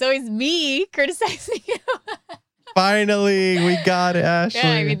me. It's always me criticizing you. Finally, we got it, Ashley.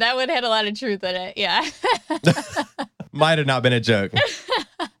 Yeah, I mean, that one had a lot of truth in it. Yeah. Might have not been a joke.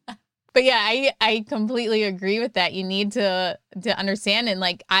 But yeah, I completely agree with that. You need to understand. And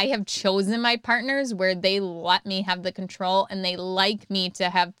I have chosen my partners where they let me have the control and they like me to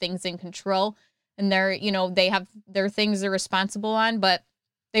have things in control. And they have their things they're responsible on, but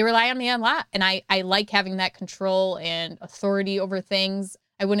they rely on me a lot. And I like having that control and authority over things.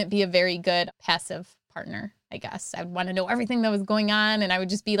 I wouldn't be a very good passive partner, I guess. I'd want to know everything that was going on, and I would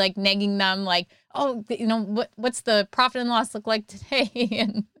just be nagging them what's the profit and loss look like today?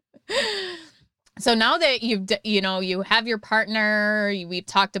 And so now that you have your partner, we've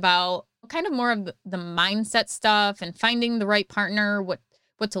talked about kind of more of the mindset stuff and finding the right partner, what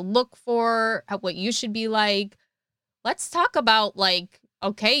to look for, what you should be like. Let's talk about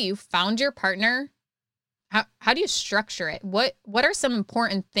okay, you found your partner. How do you structure it? What are some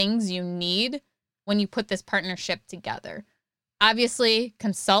important things you need when you put this partnership together? Obviously,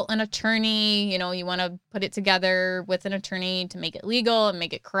 consult an attorney. You want to put it together with an attorney to make it legal and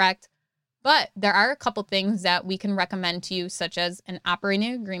make it correct. But there are a couple things that we can recommend to you, such as an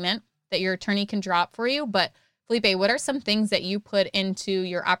operating agreement that your attorney can draw up for you. But Felipe, what are some things that you put into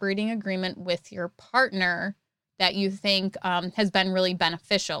your operating agreement with your partner that you think has been really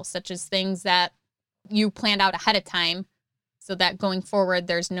beneficial, such as things that you planned out ahead of time so that going forward,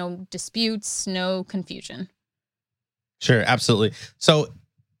 there's no disputes, no confusion? Sure, absolutely. So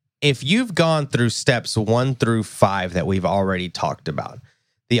if you've gone through steps 1 through 5 that we've already talked about,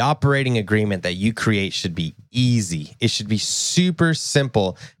 the operating agreement that you create should be easy. It should be super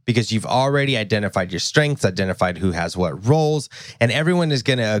simple because you've already identified your strengths, identified who has what roles, and everyone is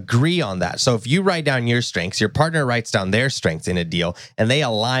going to agree on that. So if you write down your strengths, your partner writes down their strengths in a deal, and they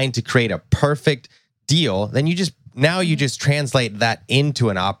align to create a perfect deal, then you just translate that into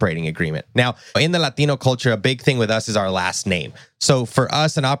an operating agreement. Now, in the Latino culture, a big thing with us is our last name. So for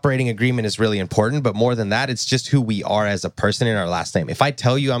us, an operating agreement is really important, but more than that, it's just who we are as a person in our last name. If I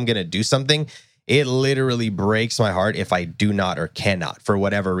tell you I'm going to do something, it literally breaks my heart if I do not or cannot for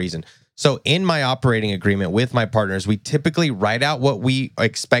whatever reason. So in my operating agreement with my partners, we typically write out what we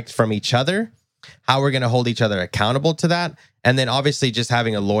expect from each other, how we're going to hold each other accountable to that, and then obviously just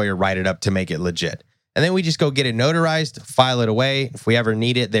having a lawyer write it up to make it legit. And then we just go get it notarized, file it away. If we ever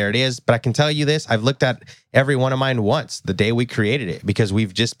need it, there it is. But I can tell you this, I've looked at every one of mine once the day we created it, because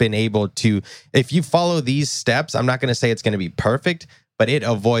we've just been able to, if you follow these steps, I'm not going to say it's going to be perfect, but it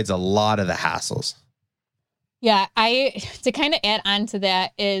avoids a lot of the hassles. Yeah, to kind of add on to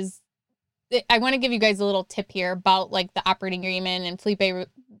that is, I want to give you guys a little tip here about like the operating agreement, and Felipe,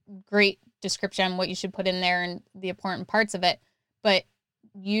 great description on what you should put in there and the important parts of it. But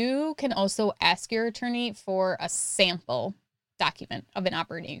you can also ask your attorney for a sample document of an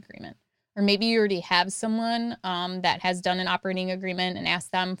operating agreement. Or maybe you already have someone that has done an operating agreement and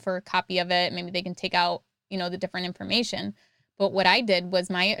ask them for a copy of it. Maybe they can take out, the different information. But what I did was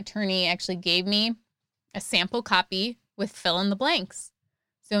my attorney actually gave me a sample copy with fill in the blanks.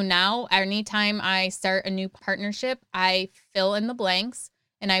 So now anytime I start a new partnership, I fill in the blanks.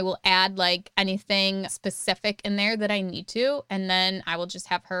 And I will add like anything specific in there that I need to. And then I will just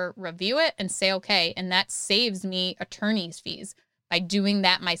have her review it and say, okay. And that saves me attorney's fees. By doing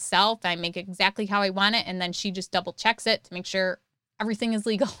that myself, I make it exactly how I want it. And then she just double checks it to make sure everything is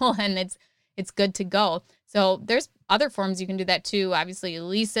legal and it's good to go. So there's other forms you can do that too. Obviously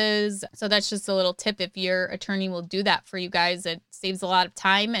leases. So that's just a little tip. If your attorney will do that for you guys, it saves a lot of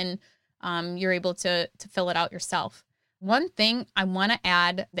time and you're able to fill it out yourself. One thing I want to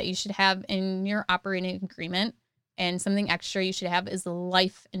add that you should have in your operating agreement, and something extra you should have, is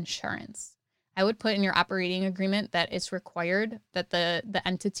life insurance. I would put in your operating agreement that it's required that the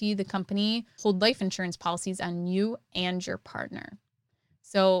entity, the company, hold life insurance policies on you and your partner.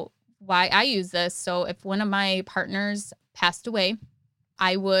 So why I use this, so if one of my partners passed away,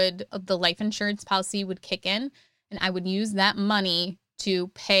 the life insurance policy would kick in, and I would use that money to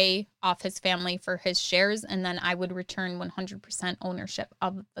pay off his family for his shares, and then I would return 100% ownership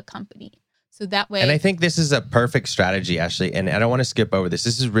of the company. So that way... And I think this is a perfect strategy, Ashley, and I don't want to skip over this.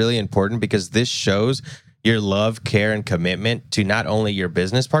 This is really important because this shows your love, care, and commitment to not only your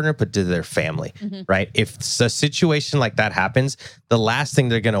business partner, but to their family, right? If a situation like that happens, the last thing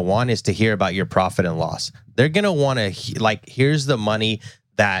they're going to want is to hear about your profit and loss. They're going to want to, here's the money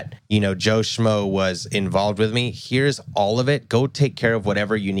that, Joe Schmo was involved with me. Here's all of it. Go take care of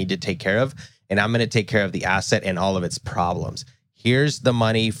whatever you need to take care of. And I'm going to take care of the asset and all of its problems. Here's the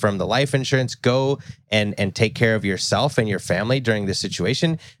money from the life insurance. Go and take care of yourself and your family during this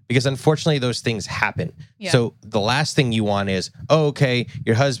situation, because unfortunately those things happen. Yeah. So the last thing you want is, okay,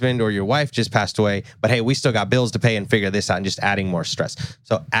 your husband or your wife just passed away, but hey, we still got bills to pay and figure this out, and just adding more stress.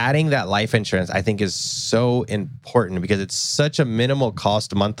 So adding that life insurance, I think, is so important because it's such a minimal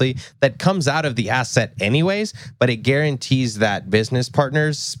cost monthly that comes out of the asset anyways, but it guarantees that business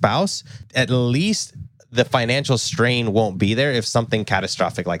partner's spouse at least the financial strain won't be there if something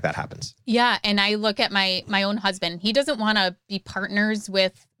catastrophic like that happens. Yeah. And I look at my own husband. He doesn't want to be partners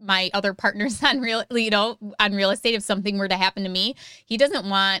with my other partners on real estate if something were to happen to me. He doesn't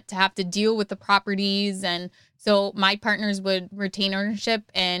want to have to deal with the properties. And so my partners would retain ownership,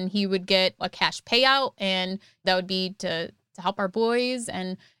 and he would get a cash payout, and that would be to help our boys.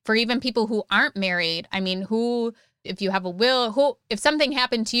 And for even people who aren't married, if you have a will, if something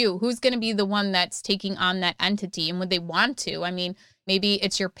happened to you, who's going to be the one that's taking on that entity? And would they want to? Maybe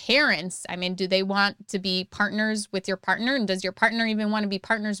it's your parents. Do they want to be partners with your partner? And does your partner even want to be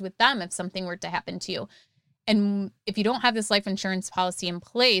partners with them if something were to happen to you? And if you don't have this life insurance policy in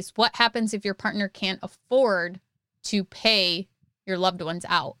place, what happens if your partner can't afford to pay your loved ones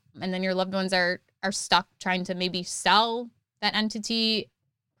out? And then your loved ones are stuck trying to maybe sell that entity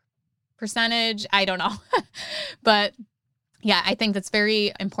percentage. I don't know. But yeah, I think that's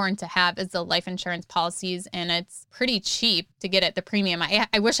very important to have is the life insurance policies, and it's pretty cheap to get it, the premium.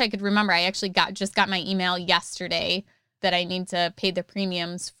 I wish I could remember. I actually just got my email yesterday that I need to pay the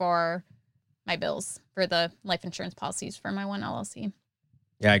premiums for my bills for the life insurance policies for my one LLC.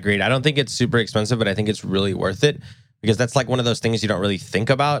 Yeah, agreed. I don't think it's super expensive, but I think it's really worth it because that's like one of those things you don't really think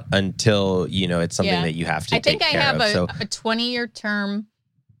about until, it's something that you have to take care of. I think I have a 20-year term,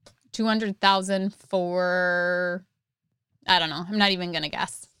 $200,000 for, I don't know. I'm not even going to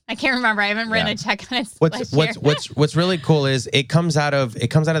guess. I can't remember. I haven't written a check on it. What's really cool is it comes out of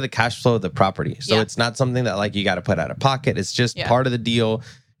the cash flow of the property. So it's not something that you got to put out of pocket. It's just part of the deal.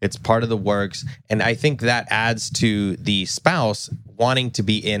 It's part of the works. And I think that adds to the spouse wanting to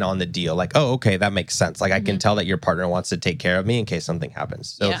be in on the deal. Oh, okay, that makes sense. I can tell that your partner wants to take care of me in case something happens.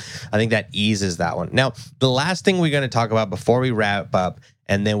 So I think that eases that one. Now, the last thing we're going to talk about before we wrap up,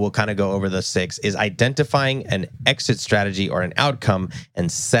 and then we'll kind of go over the 6, is identifying an exit strategy or an outcome and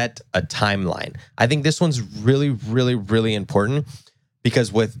set a timeline. I think this one's really, really, really important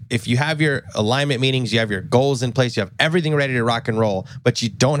Because if you have your alignment meetings, you have your goals in place, you have everything ready to rock and roll, but you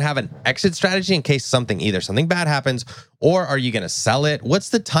don't have an exit strategy in case either something bad happens, or are you going to sell it? What's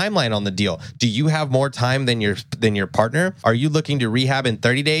the timeline on the deal? Do you have more time than your partner? Are you looking to rehab in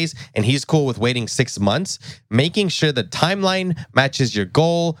 30 days and he's cool with waiting 6 months? Making sure the timeline matches your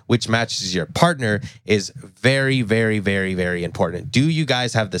goal, which matches your partner, is very, very, very, very important. Do you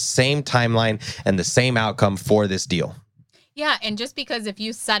guys have the same timeline and the same outcome for this deal? Yeah, and just because if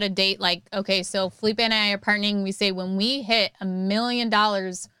you set a date like, okay, so Felipe and I are partnering, we say when we hit $1 million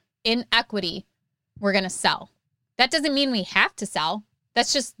in equity, we're going to sell. That doesn't mean we have to sell.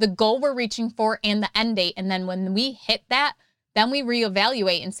 That's just the goal we're reaching for and the end date. And then when we hit that, then we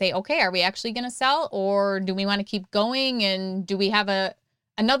reevaluate and say, okay, are we actually going to sell, or do we want to keep going? And do we have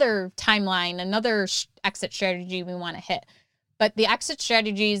another timeline, another exit strategy we want to hit? But the exit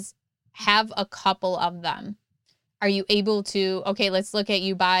strategies have a couple of them. Are you able to, okay, let's look at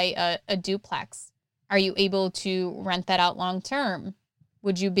you buy a duplex. Are you able to rent that out long term?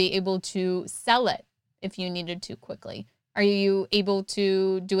 Would you be able to sell it if you needed to quickly? Are you able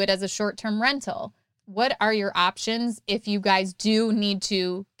to do it as a short-term rental? What are your options if you guys do need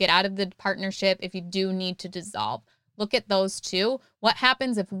to get out of the partnership, if you do need to dissolve? Look at those two. What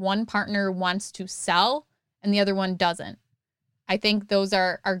happens if one partner wants to sell and the other one doesn't? I think those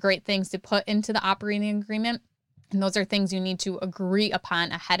are great things to put into the operating agreement. And those are things you need to agree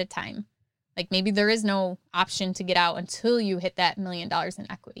upon ahead of time. Like maybe there is no option to get out until you hit that $1 million in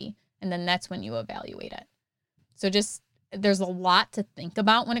equity. And then that's when you evaluate it. So there's a lot to think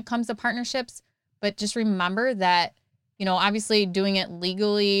about when it comes to partnerships. But just remember that, obviously doing it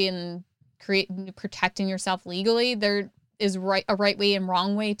legally and protecting yourself legally, there is a right way and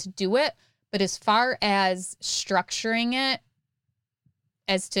wrong way to do it. But as far as structuring it,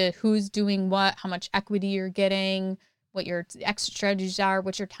 as to who's doing what, how much equity you're getting, what your exit strategies are,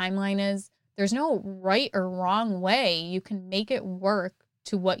 what your timeline is, there's no right or wrong way. You can make it work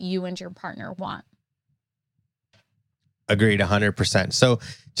to what you and your partner want. Agreed 100%. So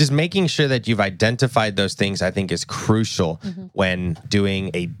just making sure that you've identified those things, I think, is crucial when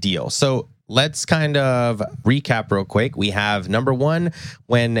doing a deal. So let's kind of recap real quick. We have number one,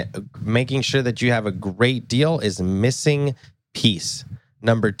 when making sure that you have a great deal, is missing piece.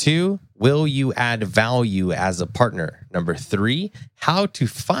 Number two, will you add value as a partner? Number three, how to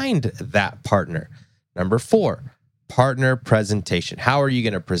find that partner. Number four, partner presentation. How are you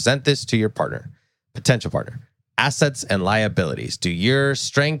going to present this to your partner, potential partner? Assets and liabilities. Do your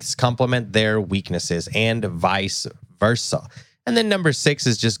strengths complement their weaknesses, and vice versa? And then number six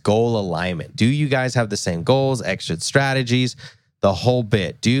is just goal alignment. Do you guys have the same goals, exit strategies, the whole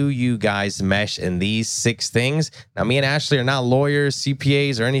bit? Do you guys mesh in these 6 things? Now, me and Ashley are not lawyers,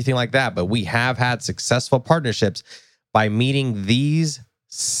 CPAs, or anything like that, but we have had successful partnerships by meeting these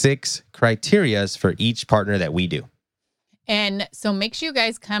 6 criterias for each partner that we do. And so make sure you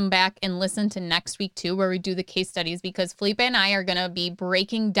guys come back and listen to next week too, where we do the case studies, because Felipe and I are going to be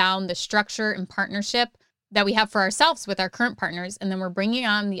breaking down the structure and partnership that we have for ourselves with our current partners. And then we're bringing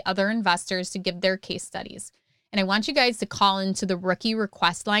on the other investors to give their case studies. And I want you guys to call into the rookie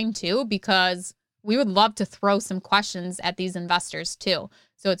request line too, because we would love to throw some questions at these investors too.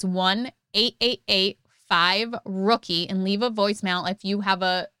 So it's 1-888-5-ROOKIE and leave a voicemail if you have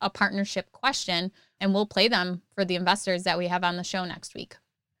a partnership question, and we'll play them for the investors that we have on the show next week.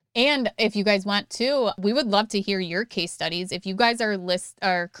 And if you guys want to, we would love to hear your case studies. If you guys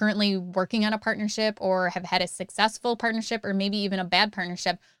are currently working on a partnership or have had a successful partnership or maybe even a bad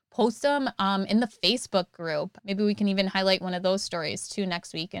partnership, post them in the Facebook group. Maybe we can even highlight one of those stories too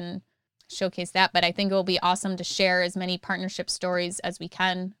next week and showcase that. But I think it will be awesome to share as many partnership stories as we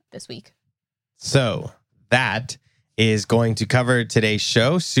can this week. So that is going to cover today's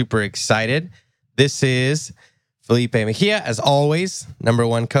show. Super excited. This is Felipe Mejia, as always, number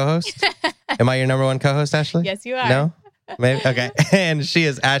one co-host. Am I your number one co-host, Ashley? Yes, you are. No? Maybe? Okay. And she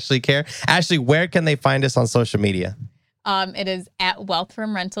is Ashley Kerr. Ashley, where can they find us on social media? It is at Wealth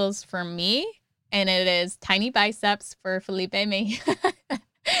from Rentals for me, and it is Tiny Biceps for Felipe Me.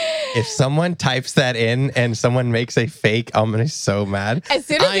 If someone types that in and someone makes a fake, I'm gonna be so mad. As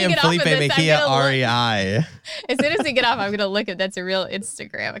soon as I we am get Felipe off of this, Mejia, REI. As soon as we get off, I'm gonna look at that's a real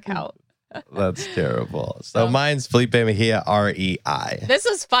Instagram account. That's terrible. So mine's Felipe Mejia, REI. This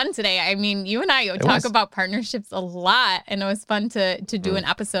was fun today. I mean, you and I talk about partnerships a lot, and it was fun to do an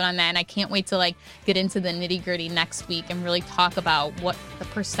episode on that. And I can't wait to get into the nitty gritty next week and really talk about what the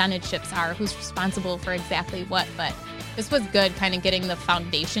percentageships are, who's responsible for exactly what. But this was good, kind of getting the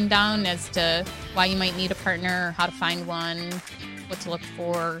foundation down as to why you might need a partner, how to find one, what to look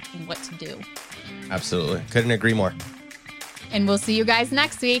for, and what to do. Absolutely. Couldn't agree more. And we'll see you guys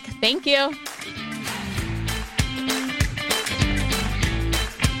next week. Thank you.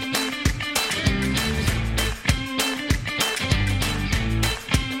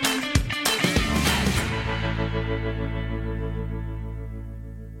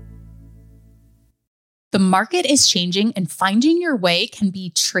 The market is changing and finding your way can be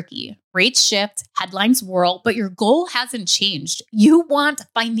tricky. Rates shift, headlines whirl, but your goal hasn't changed. You want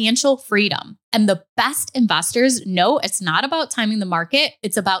financial freedom. And the best investors know it's not about timing the market,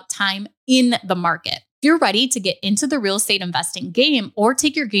 it's about time in the market. If you're ready to get into the real estate investing game or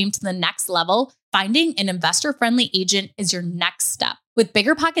take your game to the next level, finding an investor-friendly agent is your next step. With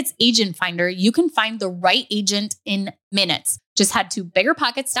BiggerPockets Agent Finder, you can find the right agent in minutes. Just head to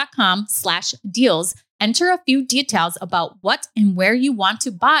biggerpockets.com/deals. Enter a few details about what and where you want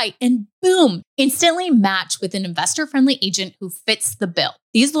to buy, and boom, instantly match with an investor-friendly agent who fits the bill.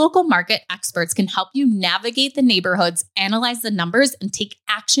 These local market experts can help you navigate the neighborhoods, analyze the numbers, and take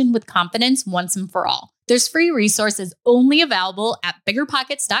action with confidence once and for all. There's free resources only available at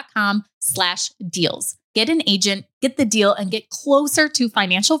biggerpockets.com/deals. Get an agent, get the deal, and get closer to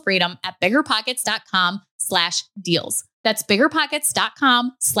financial freedom at biggerpockets.com/deals. That's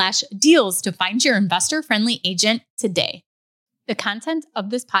biggerpockets.com/deals to find your investor-friendly agent today. The content of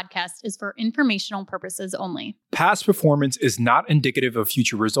this podcast is for informational purposes only. Past performance is not indicative of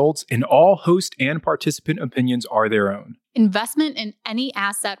future results, and all host and participant opinions are their own. Investment in any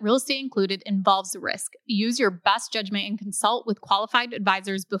asset, real estate included, involves risk. Use your best judgment and consult with qualified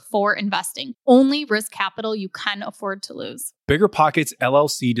advisors before investing. Only risk capital you can afford to lose. BiggerPockets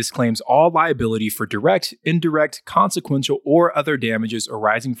LLC disclaims all liability for direct, indirect, consequential, or other damages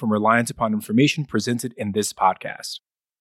arising from reliance upon information presented in this podcast.